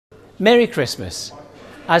Merry Christmas.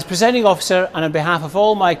 As Presiding Officer and on behalf of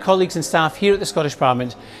all my colleagues and staff here at the Scottish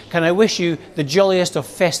Parliament, can I wish you the jolliest of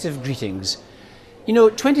festive greetings. You know,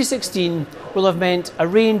 2016 will have meant a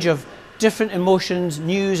range of different emotions,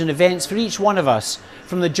 news and events for each one of us,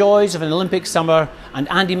 from the joys of an Olympic summer and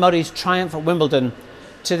Andy Murray's triumph at Wimbledon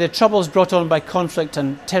to the troubles brought on by conflict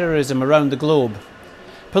and terrorism around the globe.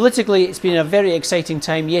 Politically, it's been a very exciting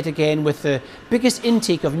time yet again, with the biggest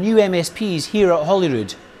intake of new MSPs here at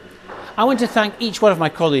Holyrood. I want to thank each one of my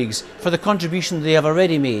colleagues for the contribution they have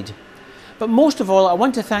already made. But most of all, I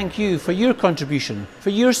want to thank you for your contribution, for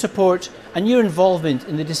your support and your involvement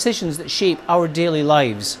in the decisions that shape our daily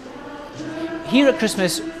lives. Here at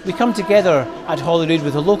Christmas, we come together at Holyrood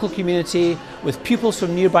with the local community, with pupils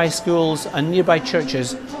from nearby schools and nearby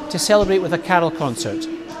churches to celebrate with a carol concert.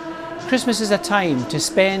 Christmas is a time to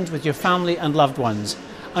spend with your family and loved ones,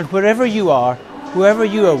 and wherever you are, whoever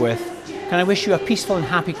you are with, can I wish you a peaceful and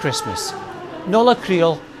happy Christmas. Nola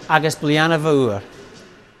Creel agus Bliana Vaur.